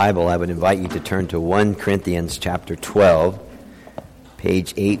Bible, I would invite you to turn to 1 Corinthians chapter 12,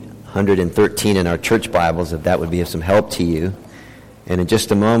 page 813 in our church Bibles, if that would be of some help to you. And in just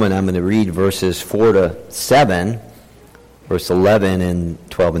a moment, I'm going to read verses 4 to 7, verse 11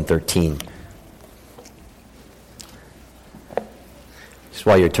 and 12 and 13. Just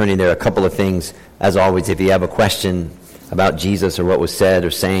while you're turning there, a couple of things. As always, if you have a question about Jesus or what was said or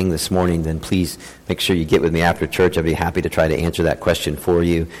saying this morning, then please make sure you get with me after church. I'd be happy to try to answer that question for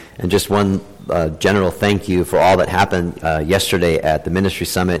you. And just one general thank you for all that happened yesterday at the Ministry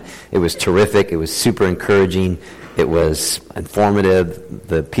Summit. It was terrific. It was super encouraging. It was informative.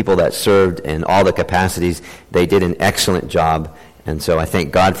 The people that served in all the capacities, they did an excellent job. And so I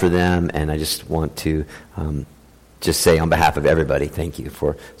thank God for them, and I just want to just say on behalf of everybody, thank you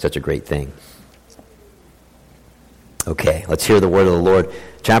for such a great thing. Okay, let's hear the word of the Lord.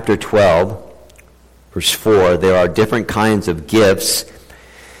 Chapter 12, verse 4, there are different kinds of gifts,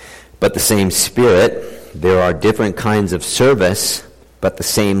 but the same Spirit. There are different kinds of service, but the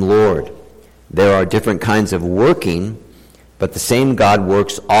same Lord. There are different kinds of working, but the same God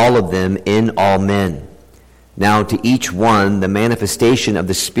works all of them in all men. Now to each one, the manifestation of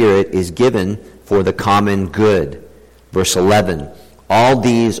the Spirit is given for the common good. Verse 11, all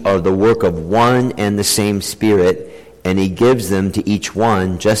these are the work of one and the same Spirit, and he gives them to each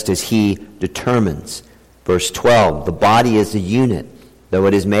one just as he determines. Verse 12, the body is a unit, though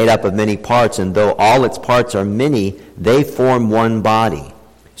it is made up of many parts, and though all its parts are many, they form one body.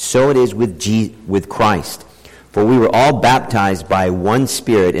 So it is with Christ. For we were all baptized by one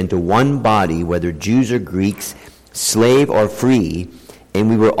Spirit into one body, whether Jews or Greeks, slave or free, and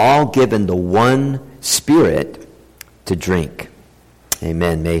we were all given the one Spirit to drink.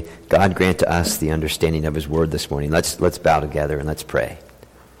 Amen. May God grant to us the understanding of his word this morning. Let's bow together and let's pray.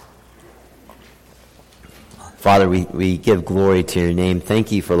 Father, we give glory to your name.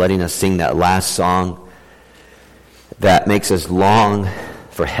 Thank you for letting us sing that last song that makes us long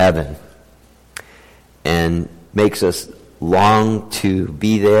for heaven and makes us long to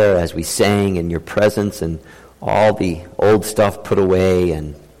be there as we sang in your presence and all the old stuff put away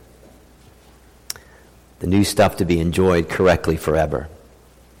and the new stuff to be enjoyed correctly forever.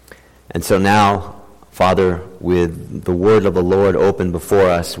 And so now, Father, with the word of the Lord open before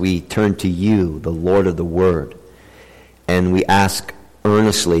us, we turn to you, the Lord of the word, and we ask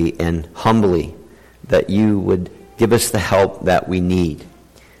earnestly and humbly that you would give us the help that we need,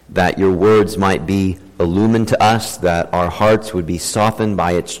 that your words might be illumined to us, that our hearts would be softened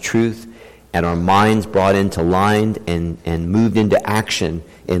by its truth, and our minds brought into line and moved into action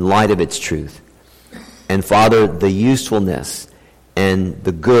in light of its truth. And Father, the usefulness and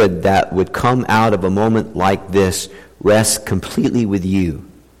the good that would come out of a moment like this rests completely with you.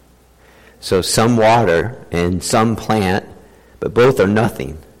 So some water and some plant, but both are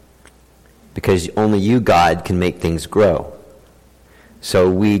nothing, because only you, God, can make things grow. So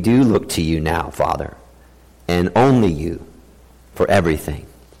we do look to you now, Father, and only you for everything.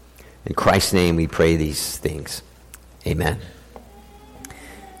 In Christ's name we pray these things. Amen.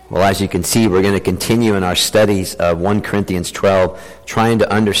 Well, as you can see, we're going to continue in our studies of 1 Corinthians 12, trying to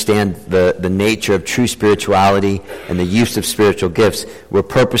understand the nature of true spirituality and the use of spiritual gifts. We're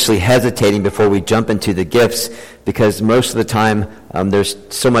purposely hesitating before we jump into the gifts because most of the time there's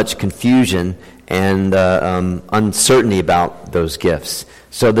so much confusion and uncertainty about those gifts.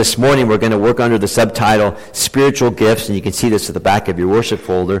 So this morning we're going to work under the subtitle, Spiritual Gifts, and you can see this at the back of your worship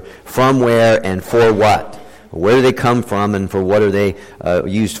folder, From Where and For What. Where do they come from and for what are they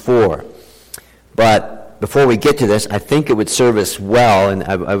used for? But before we get to this, I think it would serve us well, and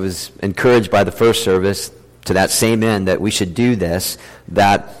I was encouraged by the first service to that same end that we should do this,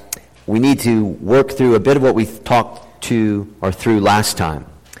 that we need to work through a bit of what we talked to or through last time.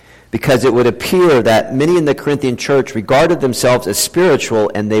 Because it would appear that many in the Corinthian church regarded themselves as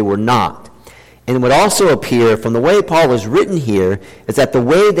spiritual and they were not. And it would also appear from the way Paul is written here is that the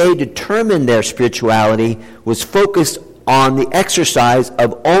way they determined their spirituality was focused on the exercise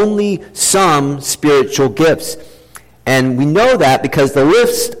of only some spiritual gifts. And we know that because the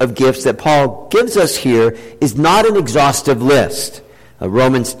list of gifts that Paul gives us here is not an exhaustive list.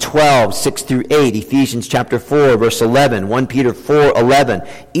 Romans 12, 6 through 8, Ephesians chapter 4, verse 11, 1 Peter 4, 11,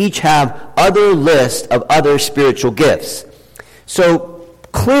 each have other lists of other spiritual gifts. So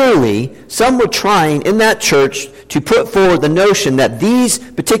clearly, some were trying in that church to put forward the notion that these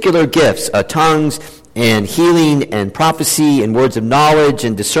particular gifts, tongues and healing and prophecy and words of knowledge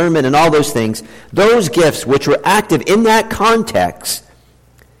and discernment and all those things, those gifts which were active in that context,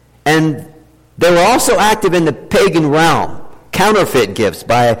 and they were also active in the pagan realm, counterfeit gifts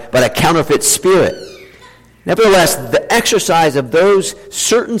by a counterfeit spirit. Nevertheless, the exercise of those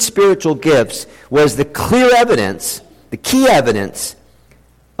certain spiritual gifts was the clear evidence, the key evidence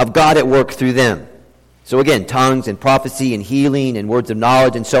of God at work through them. So again, tongues and prophecy and healing and words of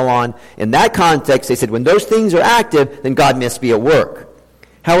knowledge and so on. In that context, they said when those things are active, then God must be at work.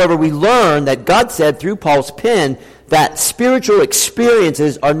 However, we learn that God said through Paul's pen that spiritual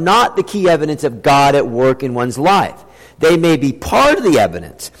experiences are not the key evidence of God at work in one's life. They may be part of the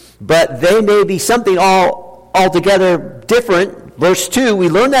evidence, but they may be something altogether different. Verse 2, we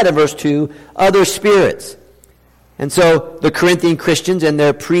learn that in verse 2, other spirits. And so the Corinthian Christians in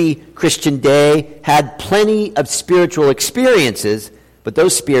their pre-Christian day had plenty of spiritual experiences, but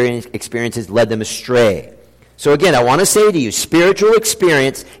those experiences led them astray. So again, I want to say to you, spiritual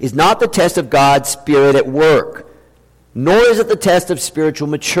experience is not the test of God's Spirit at work, nor is it the test of spiritual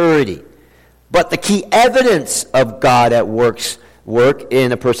maturity. But the key evidence of God at work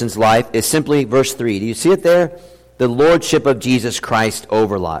in a person's life is simply verse 3. Do you see it there? The lordship of Jesus Christ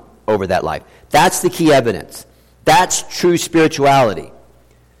over that life. That's the key evidence. That's true spirituality.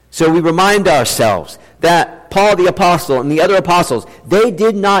 So we remind ourselves that Paul the apostle and the other apostles, they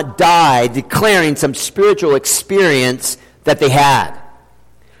did not die declaring some spiritual experience that they had.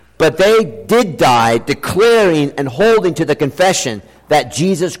 But they did die declaring and holding to the confession that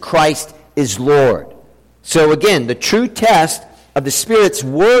Jesus Christ is Lord. So again, the true test of the Spirit's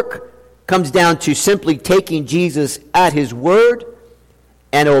work comes down to simply taking Jesus at his word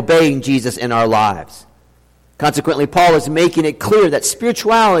and obeying Jesus in our lives. Consequently, Paul is making it clear that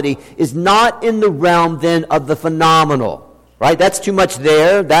spirituality is not in the realm then of the phenomenal. Right? That's too much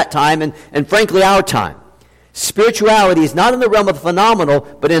there, that time, and frankly our time. Spirituality is not in the realm of the phenomenal,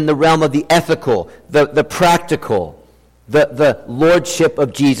 but in the realm of the ethical, the practical, the lordship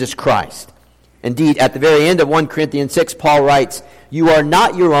of Jesus Christ. Indeed, at the very end of 1 Corinthians 6, Paul writes, "You are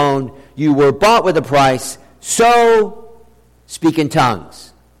not your own, you were bought with a price, so speak in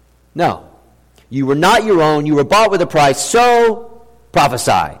tongues." No. You were not your own, you were bought with a price, so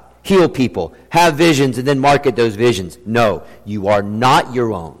prophesy, heal people, have visions, and then market those visions. No, you are not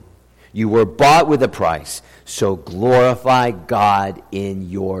your own. You were bought with a price, so glorify God in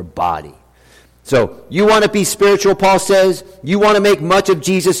your body. So, you want to be spiritual, Paul says. You want to make much of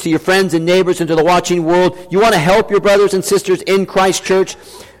Jesus to your friends and neighbors and to the watching world. You want to help your brothers and sisters in Christ Church.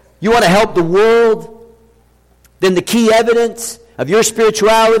 You want to help the world. Then the key evidence of your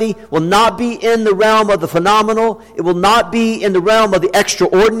spirituality will not be in the realm of the phenomenal. It will not be in the realm of the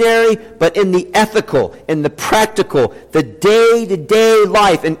extraordinary, but in the ethical, in the practical, the day-to-day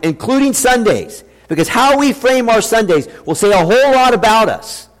life, including Sundays. Because how we frame our Sundays will say a whole lot about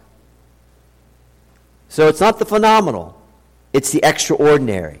us. So it's not the phenomenal, it's the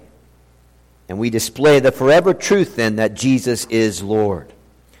extraordinary. And we display the forever truth then that Jesus is Lord.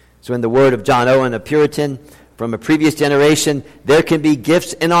 So in the word of John Owen, a Puritan from a previous generation, there can be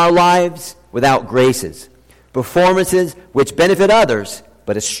gifts in our lives without graces, performances which benefit others,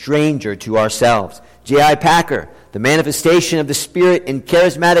 but a stranger to ourselves. J.I. Packer, the manifestation of the Spirit in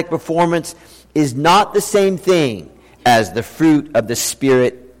charismatic performance is not the same thing as the fruit of the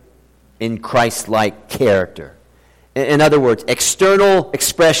Spirit in Christ-like character. In other words, external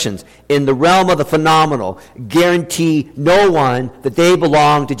expressions in the realm of the phenomenal guarantee no one that they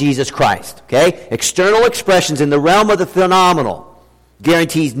belong to Jesus Christ. Okay? External expressions in the realm of the phenomenal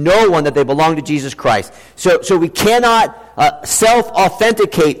guarantees no one that they belong to Jesus Christ. So we cannot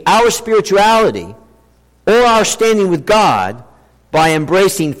self-authenticate our spirituality or our standing with God by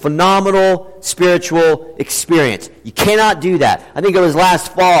embracing phenomenal spiritual experience. You cannot do that. I think it was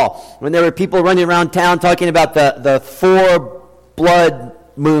last fall when there were people running around town talking about the 4 blood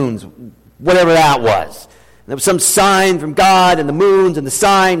moons, whatever that was. There was some sign from God and the moons and the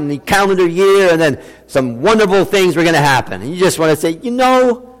sign and the calendar year, and then some wonderful things were going to happen. And you just want to say,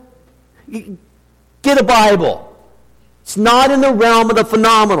 get a Bible. It's not in the realm of the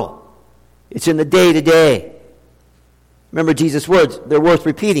phenomenal. It's in the day-to-day. Remember Jesus' words, they're worth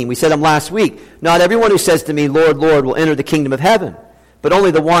repeating. We said them last week. Not everyone who says to me, Lord, Lord, will enter the kingdom of heaven, but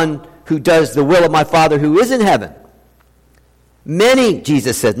only the one who does the will of my Father who is in heaven. Many,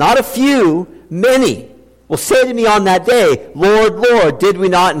 Jesus says, not a few, many will say to me on that day, Lord, Lord, did we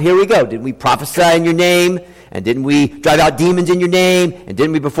not? And here we go. Didn't we prophesy in your name? And didn't we drive out demons in your name? And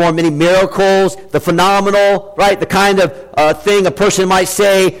didn't we perform many miracles? The phenomenal, right? The kind of thing a person might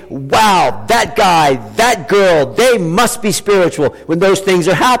say, wow, that guy, that girl, they must be spiritual when those things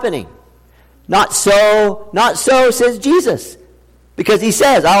are happening. Not so, says Jesus. Because he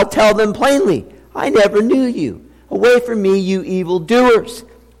says, I'll tell them plainly, I never knew you. Away from me, you evildoers.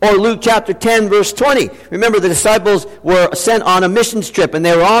 Or Luke chapter 10, verse 20. Remember, the disciples were sent on a missions trip, and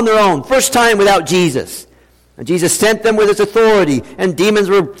they were on their own. First time without Jesus. And Jesus sent them with his authority, and demons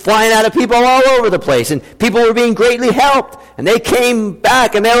were flying out of people all over the place, and people were being greatly helped. And they came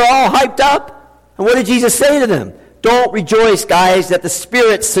back, and they were all hyped up. And what did Jesus say to them? Don't rejoice, guys, that the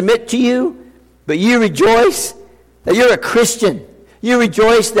spirits submit to you, but you rejoice that you're a Christian. You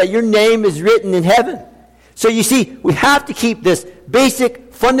rejoice that your name is written in heaven. So you see, we have to keep this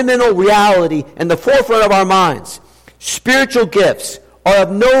basic, fundamental reality in the forefront of our minds. Spiritual gifts are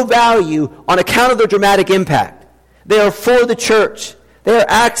of no value on account of their dramatic impact. They are for the church. They are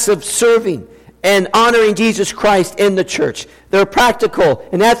acts of serving and honoring Jesus Christ in the church. They're practical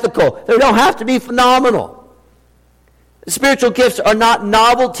and ethical. They don't have to be phenomenal. Spiritual gifts are not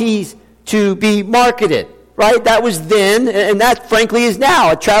novelties to be marketed, right? That was then, and that frankly is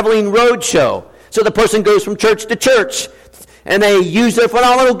now, a traveling road show. So the person goes from church to church, and they use their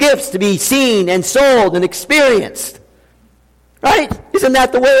phenomenal gifts to be seen and sold and experienced. Right? Isn't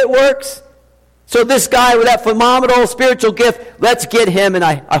that the way it works? So this guy with that phenomenal spiritual gift, let's get him, and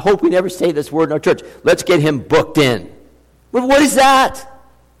I hope we never say this word in our church, let's get him booked in. What is that?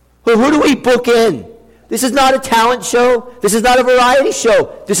 Who do we book in? This is not a talent show. This is not a variety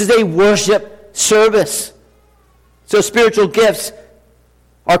show. This is a worship service. So spiritual gifts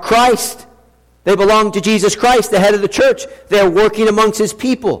are Christ. They belong to Jesus Christ, the head of the church. They are working amongst his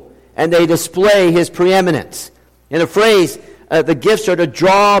people, and they display his preeminence. In a phrase, the gifts are to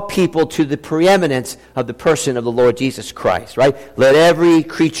draw people to the preeminence of the person of the Lord Jesus Christ, right? Let every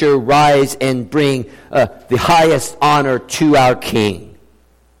creature rise and bring the highest honor to our King.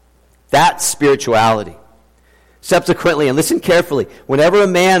 That's spirituality. Subsequently, and listen carefully, whenever a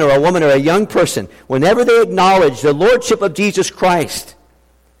man or a woman or a young person, whenever they acknowledge the lordship of Jesus Christ,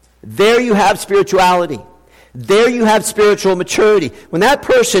 there you have spirituality. There you have spiritual maturity. When that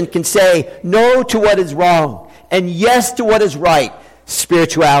person can say no to what is wrong and yes to what is right,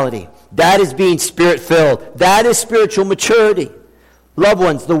 spirituality. That is being Spirit-filled. That is spiritual maturity. Loved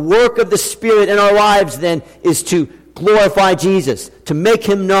ones, the work of the Spirit in our lives then is to glorify Jesus, to make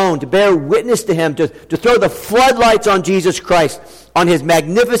him known, to bear witness to him, to throw the floodlights on Jesus Christ, on his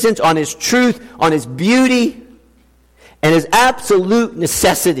magnificence, on his truth, on his beauty, and his absolute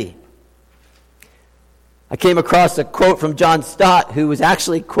necessity. I came across a quote from John Stott, who was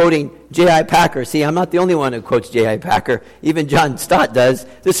actually quoting J.I. Packer. See, I'm not the only one who quotes J.I. Packer. Even John Stott does.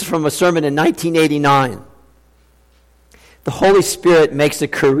 This is from a sermon in 1989. The Holy Spirit makes a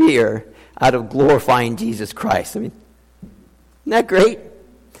career out of glorifying Jesus Christ. I mean, isn't that great?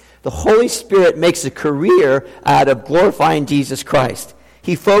 The Holy Spirit makes a career out of glorifying Jesus Christ.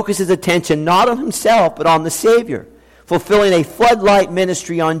 He focuses attention not on himself, but on the Savior, fulfilling a floodlight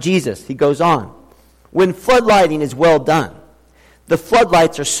ministry on Jesus. He goes on. When floodlighting is well done, the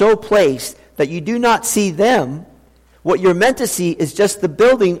floodlights are so placed that you do not see them. What you're meant to see is just the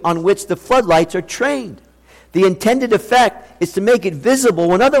building on which the floodlights are trained. The intended effect is to make it visible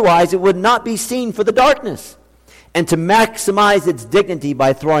when otherwise it would not be seen for the darkness, and to maximize its dignity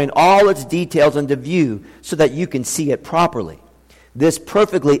by throwing all its details into view so that you can see it properly. This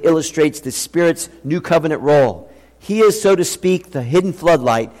perfectly illustrates the Spirit's new covenant role. He is, so to speak, the hidden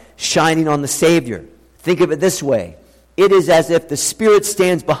floodlight shining on the Savior. Think of it this way. It is as if the Spirit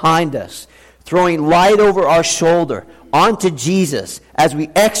stands behind us, throwing light over our shoulder onto Jesus as we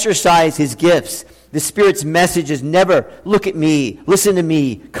exercise his gifts. The Spirit's message is never, look at me, listen to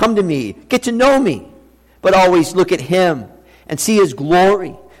me, come to me, get to know me, but always look at him and see his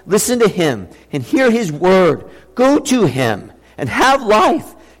glory. Listen to him and hear his word. Go to him and have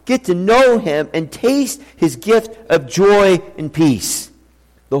life. Get to know him and taste his gift of joy and peace.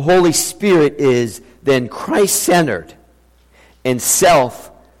 The Holy Spirit is then Christ-centered and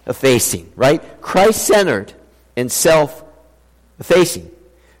self-effacing, right? Christ-centered and self-effacing.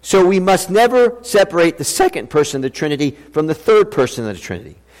 So we must never separate the second person of the Trinity from the third person of the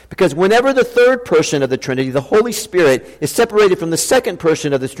Trinity. Because whenever the third person of the Trinity, the Holy Spirit, is separated from the second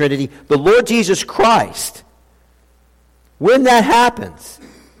person of the Trinity, the Lord Jesus Christ, when that happens,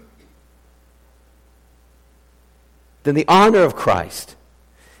 then the honor of Christ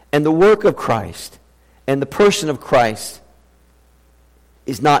and the work of Christ and the person of Christ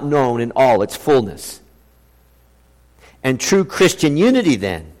is not known in all its fullness. And true Christian unity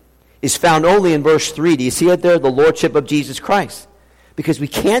then is found only in verse 3. Do you see it there? The Lordship of Jesus Christ. Because we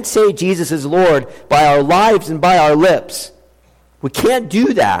can't say Jesus is Lord by our lives and by our lips. We can't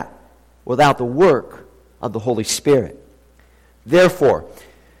do that without the work of the Holy Spirit. Therefore,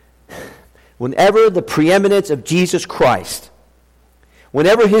 whenever the preeminence of Jesus Christ,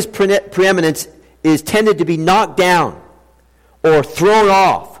 whenever his preeminence is tended to be knocked down or thrown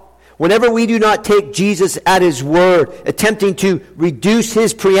off, whenever we do not take Jesus at his word, attempting to reduce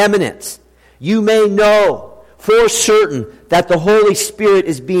his preeminence, you may know for certain that the Holy Spirit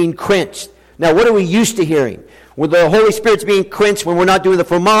is being quenched. Now, what are we used to hearing? When the Holy Spirit's being quenched when we're not doing the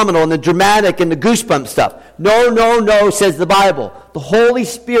phenomenal and the dramatic and the goosebump stuff. No, says the Bible. The Holy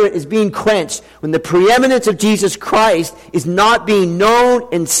Spirit is being quenched when the preeminence of Jesus Christ is not being known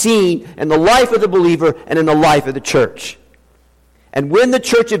and seen in the life of the believer and in the life of the church. And when the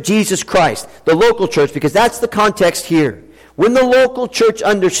church of Jesus Christ, the local church, because that's the context here, when the local church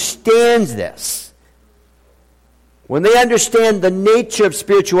understands this, when they understand the nature of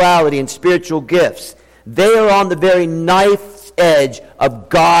spirituality and spiritual gifts, they are on the very knife's edge of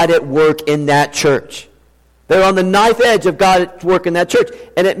God at work in that church. They're on the knife edge of God at work in that church.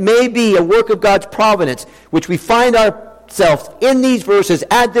 And it may be a work of God's providence, which we find ourselves in these verses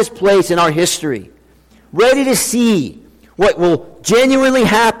at this place in our history, ready to see what will genuinely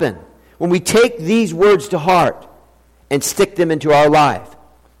happen when we take these words to heart and stick them into our life.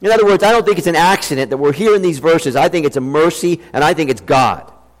 In other words, I don't think it's an accident that we're here in these verses. I think it's a mercy, and I think it's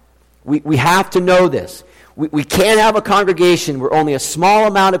God. We have to know this. We can't have a congregation where only a small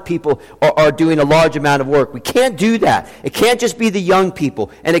amount of people are doing a large amount of work. We can't do that. It can't just be the young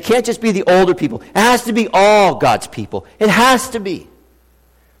people, and it can't just be the older people. It has to be all God's people. It has to be.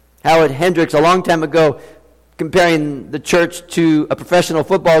 Howard Hendricks, a long time ago, comparing the church to a professional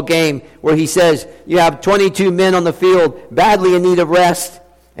football game where he says, you have 22 men on the field badly in need of rest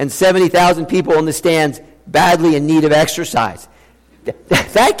and 70,000 people in the stands badly in need of exercise.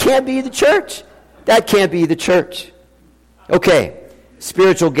 That can't be the church. That can't be the church. Okay,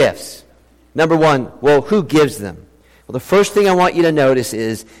 spiritual gifts. Number one, well, who gives them? Well, the first thing I want you to notice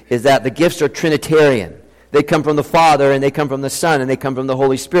is that the gifts are Trinitarian. They come from the Father, and they come from the Son, and they come from the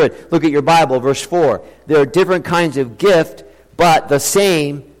Holy Spirit. Look at your Bible, verse 4. There are different kinds of gift, but the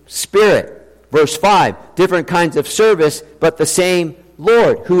same Spirit. Verse 5, different kinds of service, but the same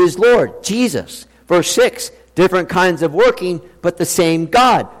Lord. Who is Lord? Jesus. Verse 6, different kinds of working, but the same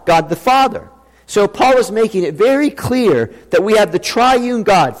God, God the Father. So Paul is making it very clear that we have the triune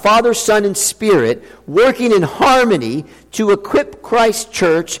God, Father, Son, and Spirit, working in harmony to equip Christ's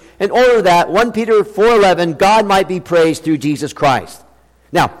church in order that, 1 Peter 4:11, God might be praised through Jesus Christ.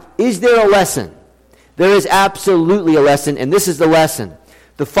 Now, is there a lesson? There is absolutely a lesson, and this is the lesson.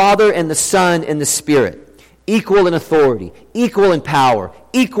 The Father and the Son and the Spirit, equal in authority, equal in power,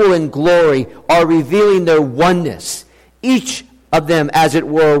 equal in glory, are revealing their oneness. Each of them, as it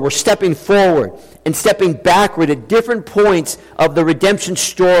were stepping forward and stepping backward at different points of the redemption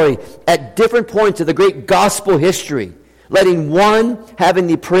story, at different points of the great gospel history, letting one having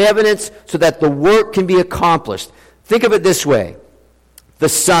the preeminence so that the work can be accomplished. Think of it this way. The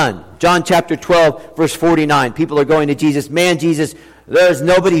Son, John chapter 12, verse 49. People are going to Jesus. Man, Jesus, there is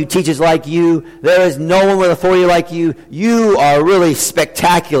nobody who teaches like you. There is no one with authority like you. You are really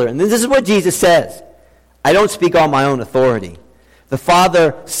spectacular. And this is what Jesus says. I don't speak on my own authority. The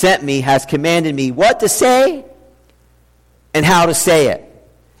Father sent me, has commanded me what to say and how to say it.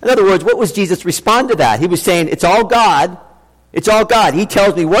 In other words, what was Jesus' respond to that? He was saying, it's all God. It's all God. He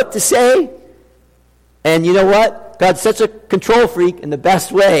tells me what to say. And you know what? God's such a control freak in the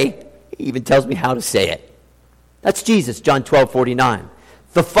best way, he even tells me how to say it. That's Jesus, John 12:49.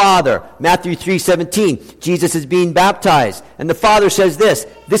 The Father, Matthew 3:17. Jesus is being baptized. And the Father says this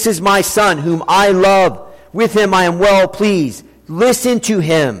is my Son whom I love. With him I am well pleased. Listen to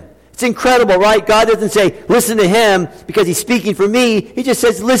him. It's incredible, right? God doesn't say, listen to him because he's speaking for me. He just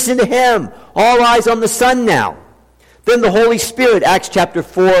says, listen to him. All eyes on the Son now. Then the Holy Spirit, Acts chapter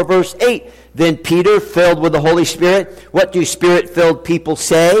 4, verse 8. Then Peter, filled with the Holy Spirit. What do Spirit-filled people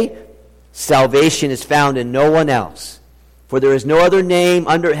say? Salvation is found in no one else. For there is no other name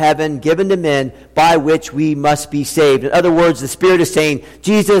under heaven given to men by which we must be saved. In other words, the Spirit is saying,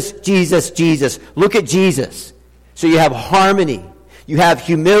 Jesus, Jesus, Jesus. Look at Jesus. So you have harmony, you have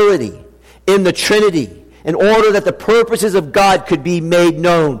humility in the Trinity in order that the purposes of God could be made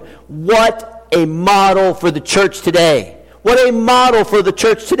known. What a model for the church today. What a model for the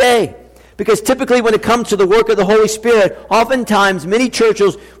church today. Because typically when it comes to the work of the Holy Spirit, oftentimes many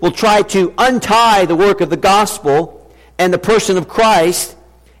churches will try to untie the work of the gospel and the person of Christ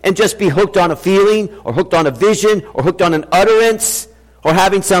and just be hooked on a feeling or hooked on a vision or hooked on an utterance or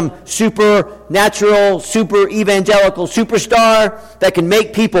having some supernatural, super evangelical superstar that can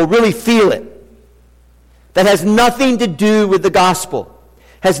make people really feel it. That has nothing to do with the gospel.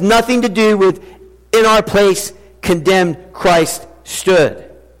 Has nothing to do with, in our place, condemned Christ stood.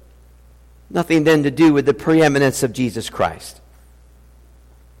 Nothing then to do with the preeminence of Jesus Christ.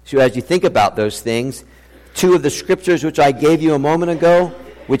 So as you think about those things, two of the scriptures which I gave you a moment ago,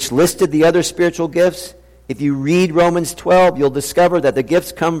 which listed the other spiritual gifts, if you read Romans 12, you'll discover that the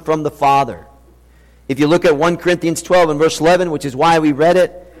gifts come from the Father. If you look at 1 Corinthians 12 and verse 11, which is why we read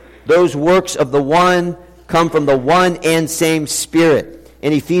it, those works of the one come from the one and same Spirit.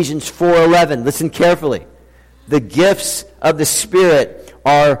 In Ephesians 4:11, listen carefully. The gifts of the Spirit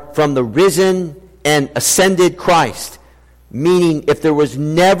are from the risen and ascended Christ. Meaning, if there was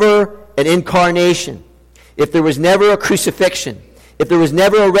never an incarnation, if there was never a crucifixion, if there was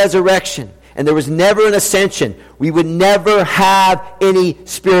never a resurrection, and there was never an ascension, we would never have any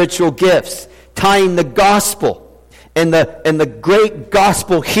spiritual gifts. Tying the gospel and the great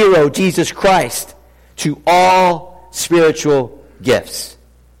gospel hero, Jesus Christ, to all spiritual gifts.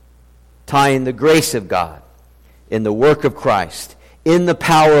 Tying the grace of God in the work of Christ, in the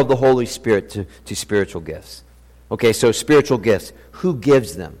power of the Holy Spirit to spiritual gifts. Okay, so spiritual gifts. Who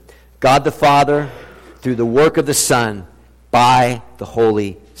gives them? God the Father, through the work of the Son, by the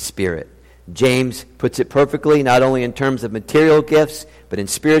Holy Spirit. James puts it perfectly, not only in terms of material gifts, but in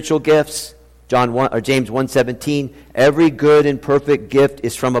spiritual gifts. James 1:17, every good and perfect gift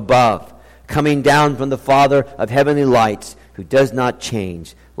is from above, coming down from the Father of heavenly lights, who does not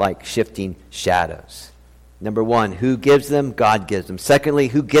change like shifting shadows. Number one, who gives them? God gives them. Secondly,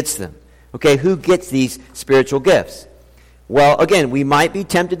 who gets them? Okay, who gets these spiritual gifts? Well, again, we might be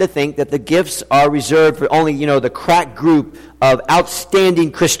tempted to think that the gifts are reserved for only, the crack group of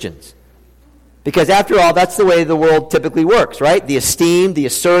outstanding Christians. Because after all, that's the way the world typically works, right? The esteemed, the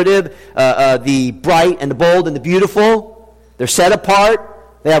assertive, the bright and the bold and the beautiful. They're set apart.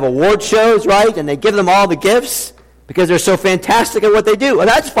 They have award shows, right? And they give them all the gifts because they're so fantastic at what they do. Well,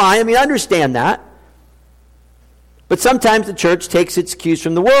 that's fine. I understand that. But sometimes the church takes its cues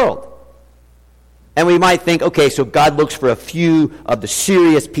from the world. And we might think, okay, so God looks for a few of the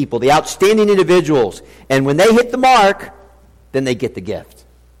serious people, the outstanding individuals. And when they hit the mark, then they get the gift.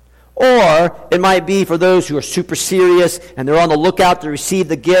 Or it might be for those who are super serious and they're on the lookout to receive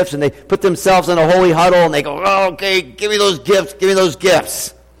the gifts and they put themselves in a holy huddle and they go, oh, okay, give me those gifts, give me those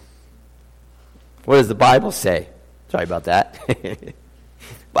gifts. What does the Bible say? Sorry about that.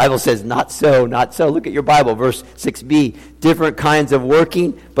 Bible says, not so, not so. Look at your Bible, verse 6b. Different kinds of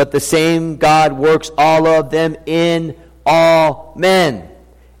working, but the same God works all of them in all men.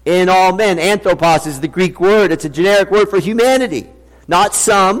 In all men. Anthropos is the Greek word. It's a generic word for humanity. Not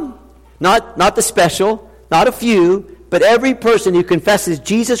some, not the special, not a few, but every person who confesses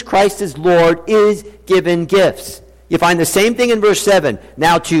Jesus Christ as Lord is given gifts. You find the same thing in verse 7.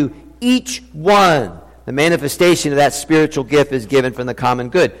 Now to each one, the manifestation of that spiritual gift is given from the common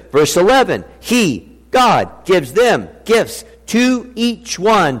good. Verse 11, He, God, gives them gifts to each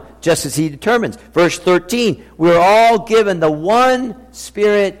one, just as He determines. Verse 13, we're all given the one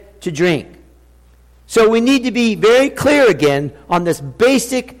Spirit to drink. So we need to be very clear again on this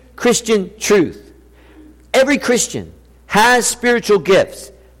basic Christian truth. Every Christian has spiritual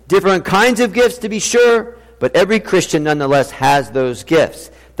gifts. Different kinds of gifts to be sure, but every Christian nonetheless has those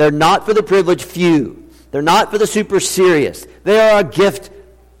gifts. They're not for the privileged few. They're not for the super serious. They are a gift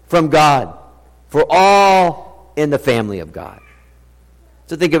from God for all in the family of God.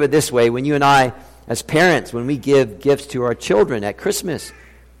 So think of it this way. When you and I, as parents, when we give gifts to our children at Christmas,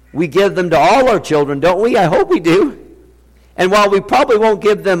 we give them to all our children, don't we? I hope we do. And while we probably won't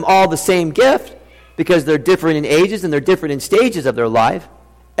give them all the same gift, because they're different in ages and they're different in stages of their life,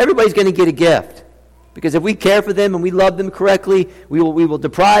 everybody's going to get a gift. Because if we care for them and we love them correctly, we will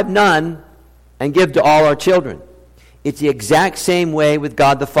deprive none and give to all our children. It's the exact same way with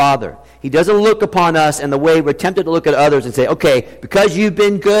God the Father. He doesn't look upon us in the way we're tempted to look at others and say, okay, because you've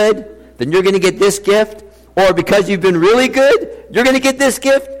been good, then you're going to get this gift. Or because you've been really good, you're going to get this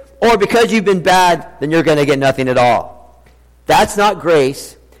gift. Or because you've been bad, then you're going to get nothing at all. That's not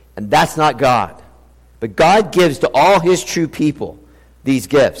grace, and that's not God. But God gives to all His true people these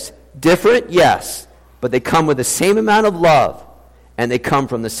gifts. Different, yes, but they come with the same amount of love, and they come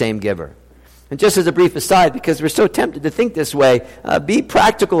from the same giver. And just as a brief aside, because we're so tempted to think this way, be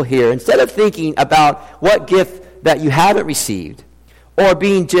practical here. Instead of thinking about what gift that you haven't received, or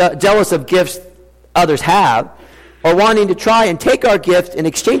being jealous of gifts others have, or wanting to try and take our gift and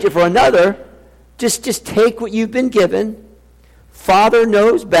exchange it for another, just take what you've been given. Father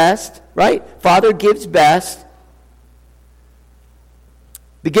knows best, right? Father gives best.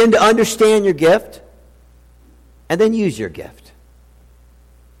 Begin to understand your gift, and then use your gift.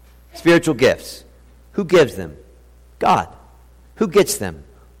 Spiritual gifts. Who gives them? God. Who gets them?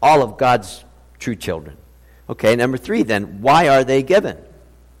 All of God's true children. Okay, number 3 then, why are they given?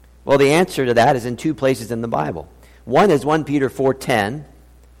 Well, the answer to that is in 2 places in the Bible. One is 1 Peter 4:10,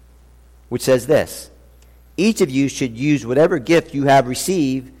 which says this, each of you should use whatever gift you have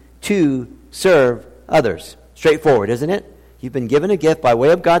received to serve others. Straightforward, isn't it? You've been given a gift by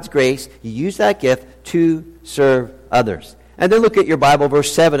way of God's grace. You use that gift to serve others. And then look at your Bible,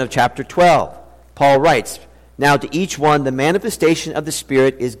 verse 7 of chapter 12. Paul writes, "Now to each one the manifestation of the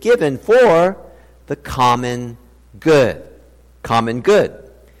Spirit is given for the common good." Common good.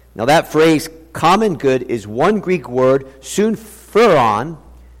 Now that phrase, common good, is one Greek word, sunpheron,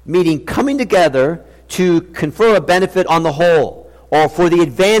 meaning coming together to confer a benefit on the whole, or for the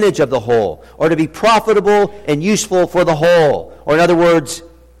advantage of the whole, or to be profitable and useful for the whole, or in other words,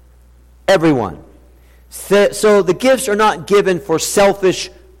 everyone. So the gifts are not given for selfish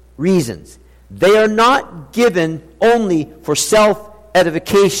reasons. They are not given only for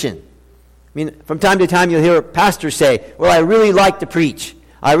self-edification. I mean, from time to time you'll hear a pastor say, "Well, I really like to preach.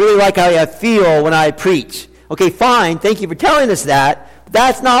 I really like how I feel when I preach." Okay, fine, thank you for telling us that. But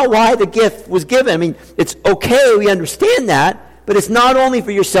that's not why the gift was given. I mean, it's okay, we understand that, but it's not only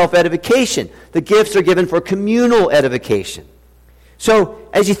for your self-edification. The gifts are given for communal edification. So,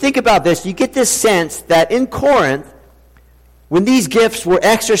 as you think about this, you get this sense that in Corinth, when these gifts were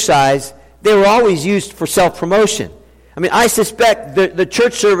exercised, they were always used for self-promotion. I mean, I suspect the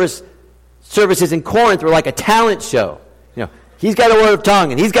church services in Corinth were like a talent show. You know, he's got a word of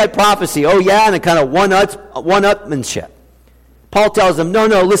tongue, and he's got prophecy. Oh, yeah, and a kind of one-upmanship. Paul tells them, no,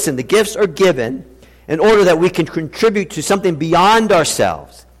 listen, the gifts are given in order that we can contribute to something beyond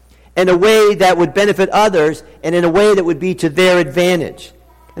ourselves in a way that would benefit others and in a way that would be to their advantage.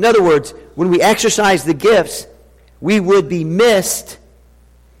 In other words, when we exercise the gifts, we would be missed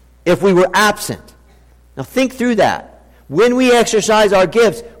if we were absent. Now think through that. When we exercise our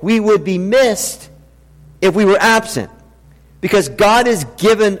gifts, we would be missed if we were absent. Because God has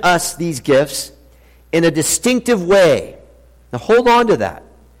given us these gifts in a distinctive way. Now hold on to that.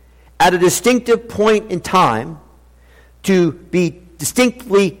 At a distinctive point in time, to be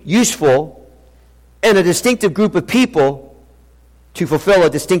distinctly useful in a distinctive group of people to fulfill a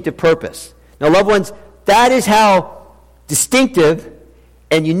distinctive purpose. Now, loved ones, that is how distinctive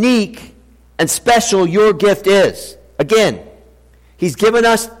and unique and special your gift is. Again, He's given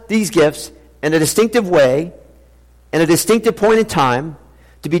us these gifts in a distinctive way, in a distinctive point in time,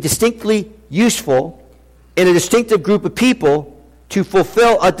 to be distinctly useful in a distinctive group of people to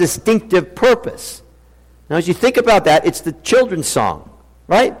fulfill a distinctive purpose. Now, as you think about that, it's the children's song,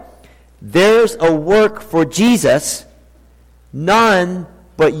 right? There's a work for Jesus none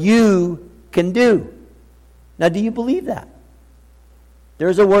but you can do. Now, do you believe that?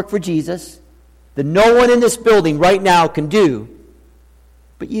 There's a work for Jesus that no one in this building right now can do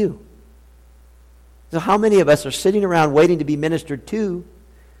but you. So how many of us are sitting around waiting to be ministered to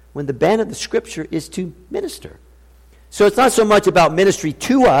when the band of the Scripture is to minister? So it's not so much about ministry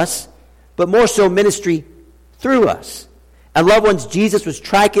to us, but more so ministry through us. And loved ones, Jesus was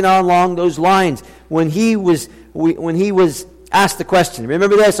tracking on along those lines when he was asked the question.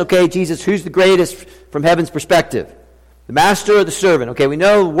 Remember this? Okay, Jesus, who's the greatest from heaven's perspective? The master or the servant? Okay, we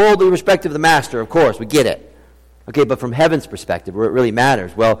know worldly perspective of the master, of course, we get it. Okay, but from heaven's perspective, where it really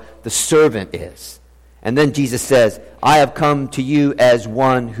matters, well, the servant is. And then Jesus says, I have come to you as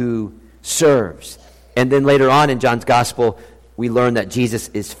one who serves. And then later on in John's Gospel, we learn that Jesus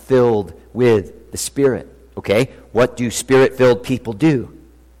is filled with the Spirit. Okay, what do Spirit-filled people do?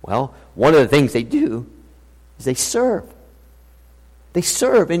 Well, one of the things they do is they serve. They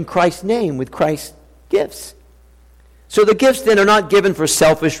serve in Christ's name with Christ's gifts. So the gifts then are not given for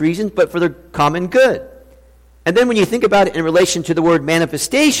selfish reasons, but for their common good. And then when you think about it in relation to the word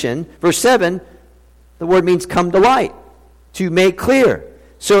manifestation, verse 7, the word means come to light, to make clear.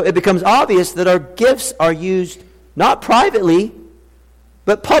 So it becomes obvious that our gifts are used not privately,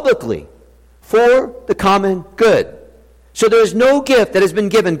 but publicly for the common good. So there is no gift that has been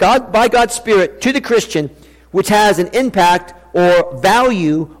given by God's Spirit to the Christian which has an impact or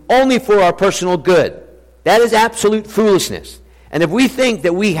value only for our personal good. That is absolute foolishness. And if we think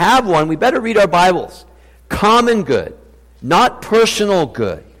that we have one, we better read our Bibles. Common good, not personal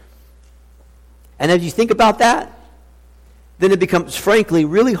good. And as you think about that, then it becomes, frankly,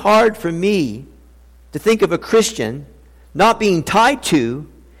 really hard for me to think of a Christian not being tied to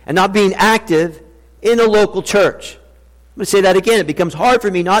and not being active in a local church. I'm going to say that again. It becomes hard for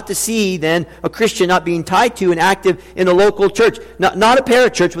me not to see, then, a Christian not being tied to and active in a local church. Not a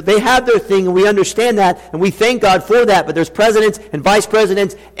parachurch, but they have their thing, and we understand that, and we thank God for that, but there's presidents and vice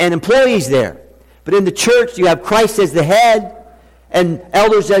presidents and employees there. But in the church, you have Christ as the head, and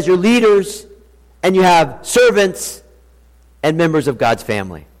elders as your leaders, and you have servants and members of God's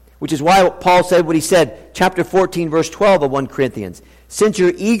family. Which is why Paul said what he said, chapter 14, verse 12 of 1 Corinthians. Since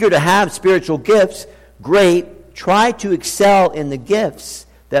you're eager to have spiritual gifts, great, try to excel in the gifts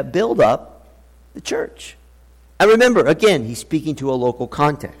that build up the church. And remember, again, he's speaking to a local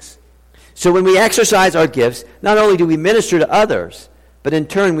context. So when we exercise our gifts, not only do we minister to others, but in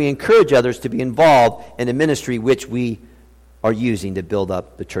turn we encourage others to be involved in a ministry which we are using to build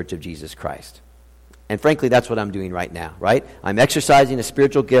up the Church of Jesus Christ. And frankly, that's what I'm doing right now, right? I'm exercising a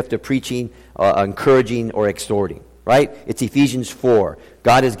spiritual gift of preaching, encouraging, or exhorting, right? It's Ephesians 4.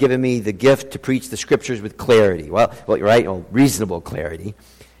 God has given me the gift to preach the Scriptures with clarity. Well, right? Well, reasonable clarity.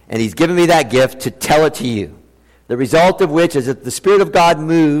 And he's given me that gift to tell it to you. The result of which is that the Spirit of God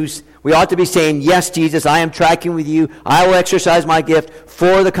moves. We ought to be saying, yes, Jesus, I am tracking with you. I will exercise my gift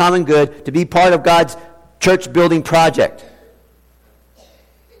for the common good to be part of God's church-building project.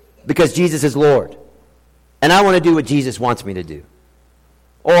 Because Jesus is Lord. And I want to do what Jesus wants me to do.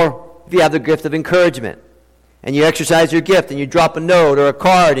 Or if you have the gift of encouragement, and you exercise your gift, and you drop a note or a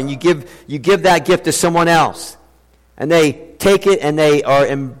card, and you give that gift to someone else, and they take it, and they are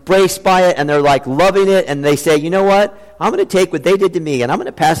embraced by it, and they're like loving it, and they say, you know what? I'm going to take what they did to me, and I'm going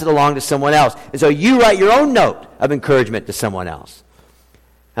to pass it along to someone else. And so you write your own note of encouragement to someone else.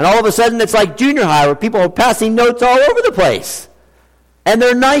 And all of a sudden, it's like junior high, where people are passing notes all over the place. And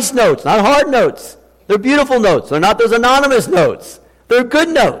they're nice notes, not hard notes. They're beautiful notes. They're not those anonymous notes. They're good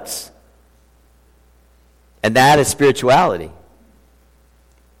notes. And that is spirituality.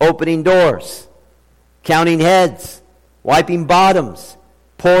 Opening doors, counting heads, wiping bottoms,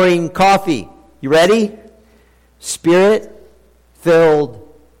 pouring coffee. You ready? Spirit-filled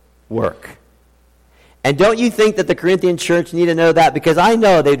work. And don't you think that the Corinthian church need to know that? Because I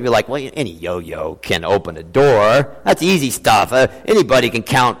know they'd be like, well, any yo-yo can open a door. That's easy stuff. Anybody can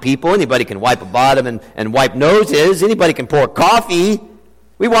count people. Anybody can wipe a bottom and wipe noses. Anybody can pour coffee.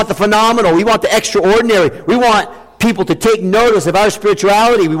 We want the phenomenal. We want the extraordinary. We want people to take notice of our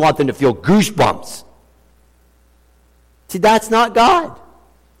spirituality. We want them to feel goosebumps. See, that's not God.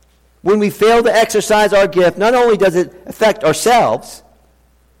 When we fail to exercise our gift, not only does it affect ourselves,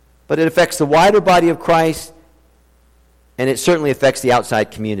 but it affects the wider body of Christ, and it certainly affects the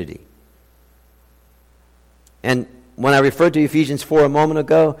outside community. And when I referred to Ephesians 4 a moment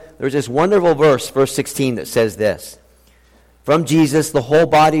ago, there's this wonderful verse 16, that says this: from Jesus, the whole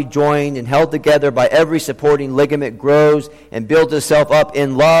body, joined and held together by every supporting ligament, grows and builds itself up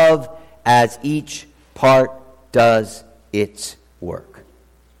in love as each part does its work.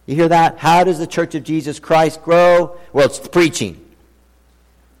 You hear that? How does the Church of Jesus Christ grow? Well, it's preaching.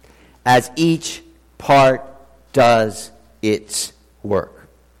 As each part does its work.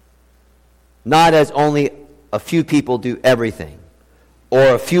 Not as only a few people do everything,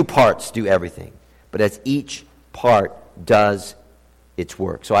 or a few parts do everything, but as each part does its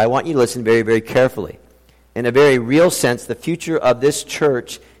work. So I want you to listen very, very carefully. In a very real sense, the future of this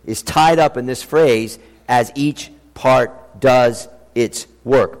church is tied up in this phrase, as each part does its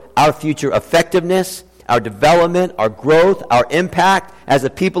work. Our future effectiveness, our development, our growth, our impact as a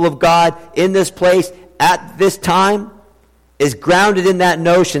people of God in this place at this time is grounded in that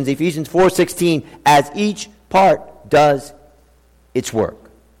notion, Ephesians 4:16, as each part does its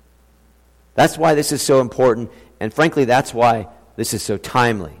work. That's why this is so important, and frankly, that's why this is so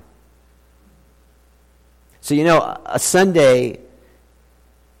timely. So, you know, a Sunday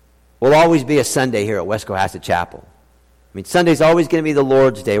will always be a Sunday here at West Cohasset Chapel. I mean, Sunday's always going to be the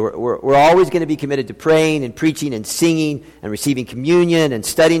Lord's Day. We're always going to be committed to praying and preaching and singing and receiving communion and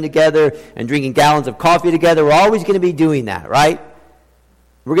studying together and drinking gallons of coffee together. We're always going to be doing that, right?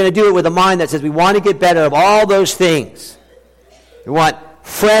 We're going to do it with a mind that says we want to get better of all those things. We want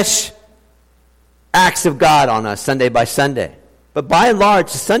fresh acts of God on us Sunday by Sunday. But by and large,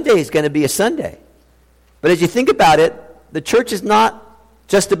 Sunday is going to be a Sunday. But as you think about it, the church is not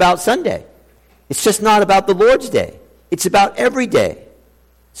just about Sunday. It's just not about the Lord's Day. It's about every day.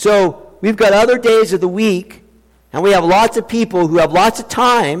 So we've got other days of the week, and we have lots of people who have lots of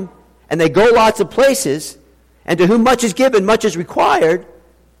time, and they go lots of places, and to whom much is given, much is required.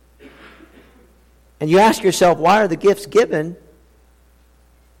 And you ask yourself, why are the gifts given?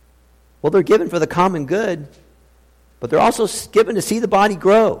 Well, they're given for the common good, but they're also given to see the body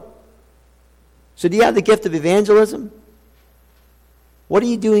grow. So do you have the gift of evangelism? What are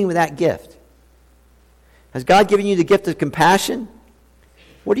you doing with that gift? Has God given you the gift of compassion?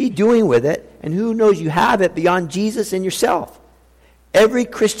 What are you doing with it? And who knows you have it beyond Jesus and yourself? Every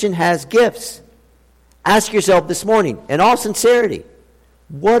Christian has gifts. Ask yourself this morning, in all sincerity,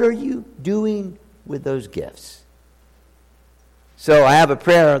 what are you doing with those gifts? So I have a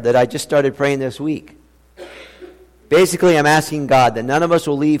prayer that I just started praying this week. Basically, I'm asking God that none of us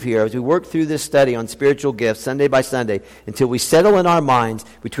will leave here as we work through this study on spiritual gifts Sunday by Sunday until we settle in our minds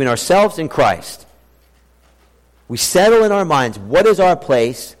between ourselves and Christ. We settle in our minds what is our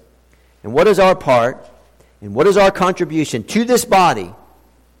place and what is our part And what is our contribution to this body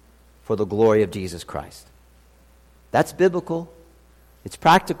for the glory of Jesus Christ? That's biblical. It's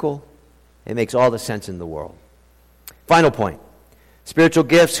practical. It makes all the sense in the world. Final point. Spiritual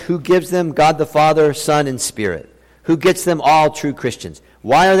gifts, who gives them? God the Father, Son, and Spirit. Who gets them? All true Christians.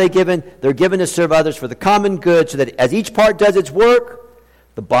 Why are they given? They're given to serve others for the common good, so that as each part does its work,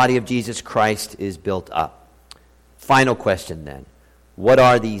 the body of Jesus Christ is built up. Final question then. What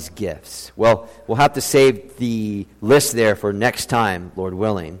are these gifts? Well, we'll have to save the list there for next time, Lord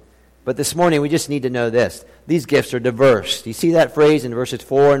willing. But this morning we just need to know this. These gifts are diverse. Do you see that phrase in verses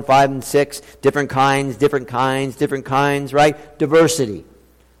 4 and 5 and 6? Different kinds, right? Diversity.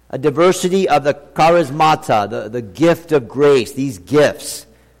 A diversity of the charismata, the gift of grace, these gifts.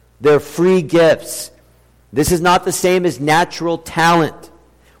 They're free gifts. This is not the same as natural talent.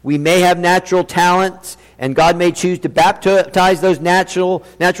 We may have natural talents, and God may choose to baptize those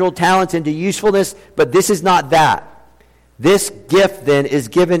natural talents into usefulness, but this is not that. This gift, then, is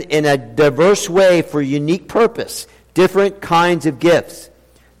given in a diverse way for unique purpose. Different kinds of gifts.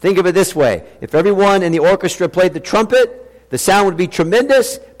 Think of it this way. If everyone in the orchestra played the trumpet, the sound would be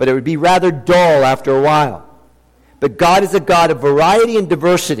tremendous, but it would be rather dull after a while. But God is a God of variety and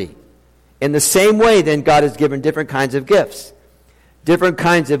diversity. In the same way, then, God has given different kinds of gifts. Different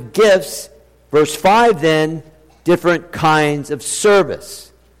kinds of gifts. Verse 5, then, different kinds of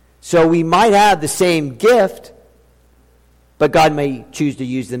service. So we might have the same gift, but God may choose to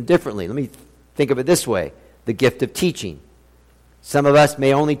use them differently. Let me think of it this way. The gift of teaching. Some of us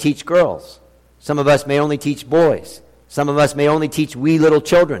may only teach girls. Some of us may only teach boys. Some of us may only teach wee little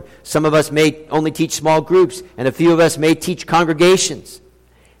children. Some of us may only teach small groups. And a few of us may teach congregations.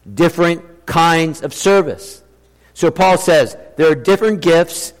 Different kinds of service. So Paul says there are different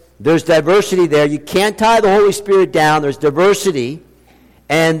gifts. There's diversity there. You can't tie the Holy Spirit down. There's diversity.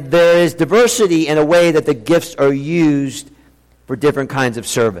 And there is diversity in a way that the gifts are used for different kinds of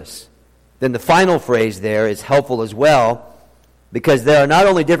service. Then the final phrase there is helpful as well, because there are not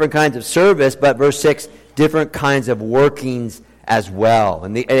only different kinds of service, but verse 6, different kinds of workings as well.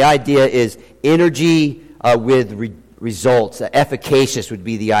 And the idea is energy with results. Efficacious would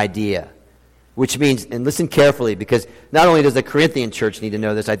be the idea. Which means, and listen carefully, because not only does the Corinthian church need to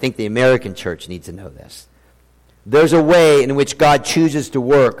know this, I think the American church needs to know this. There's a way in which God chooses to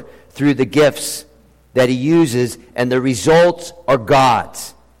work through the gifts that he uses, and the results are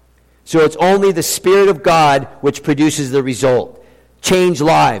God's. So it's only the Spirit of God which produces the result. Change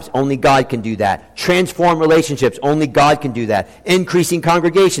lives, only God can do that. Transform relationships, only God can do that. Increasing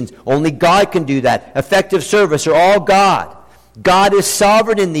congregations, only God can do that. Effective service are all God. God is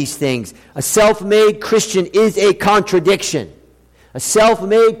sovereign in these things. A self-made Christian is a contradiction. A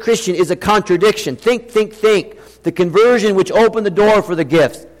self-made Christian is a contradiction. Think. The conversion which opened the door for the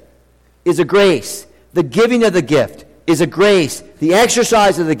gifts is a grace. The giving of the gift is a grace. The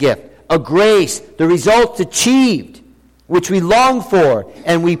exercise of the gift, a grace. The results achieved, which we long for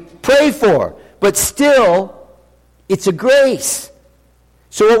and we pray for, but still, it's a grace.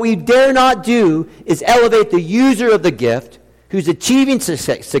 So what we dare not do is elevate the user of the gift, who's achieving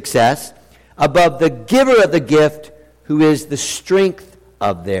success, above the giver of the gift, who is the strength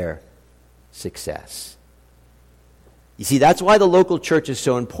of their success. You see, that's why the local church is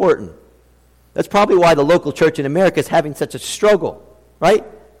so important. That's probably why the local church in America is having such a struggle, right?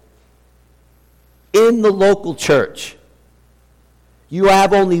 In the local church, you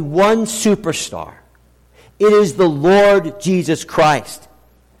have only one superstar. It is the Lord Jesus Christ.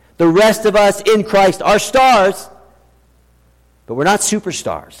 The rest of us in Christ are stars, but we're not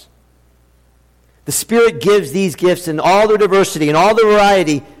superstars. The Spirit gives these gifts in all their diversity and all their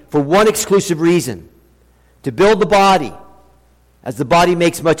variety for one exclusive reason: to build the body as the body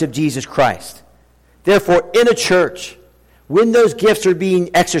makes much of Jesus Christ. Therefore, in a church, when those gifts are being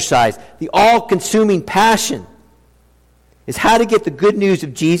exercised, the all-consuming passion is how to get the good news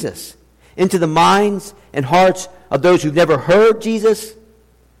of Jesus into the minds and hearts of those who've never heard Jesus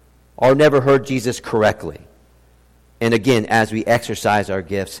or never heard Jesus correctly. And again, as we exercise our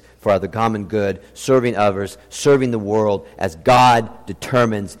gifts for the common good, serving others, serving the world, as God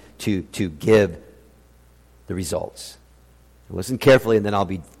determines to give the results. Listen carefully, and then I'll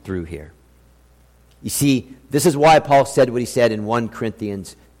be through here. You see, this is why Paul said what he said in 1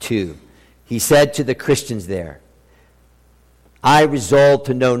 Corinthians 2. He said to the Christians there, I resolved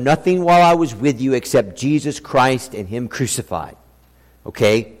to know nothing while I was with you except Jesus Christ and him crucified.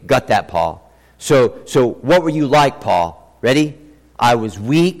 Okay, got that, Paul. So what were you like, Paul? Ready? I was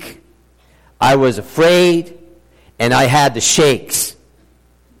weak, I was afraid, and I had the shakes.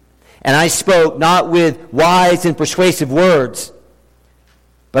 And I spoke not with wise and persuasive words,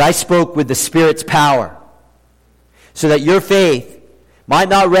 but I spoke with the Spirit's power, so that your faith might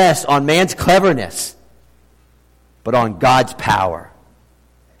not rest on man's cleverness, but on God's power.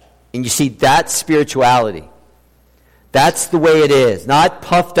 And you see, that's spirituality. That's the way it is. Not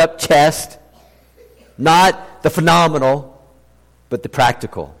puffed up chest, not the phenomenal, but the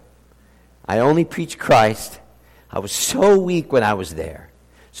practical. I only preach Christ. I was so weak when I was there,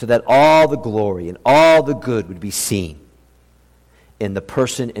 so that all the glory and all the good would be seen in the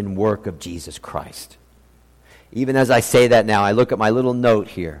person and work of Jesus Christ. Even as I say that now, I look at my little note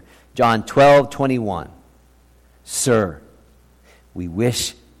here. John 12:21. Sir, we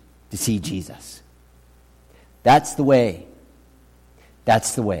wish to see Jesus. That's the way.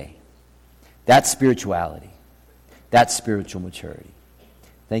 That's the way. That's spirituality. That's spiritual maturity.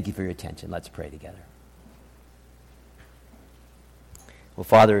 Thank you for your attention. Let's pray together. Well,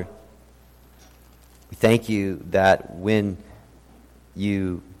 Father, we thank you that when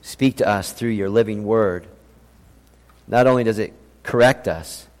you speak to us through your living word, not only does it correct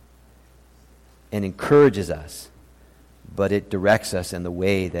us and encourages us, but it directs us in the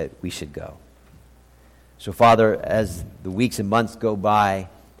way that we should go. So, Father, as the weeks and months go by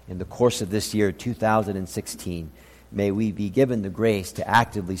in the course of this year, 2016, may we be given the grace to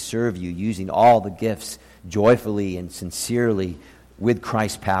actively serve you using all the gifts joyfully and sincerely with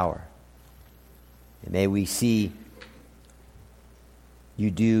Christ's power. And may we see you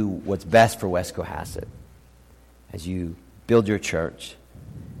do what's best for West Cohasset as you build your church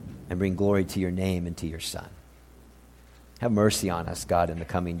and bring glory to your name and to your Son. Have mercy on us, God, in the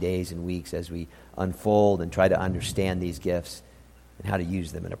coming days and weeks as we unfold and try to understand these gifts and how to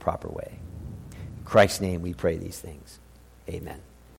use them in a proper way. In Christ's name we pray these things. Amen.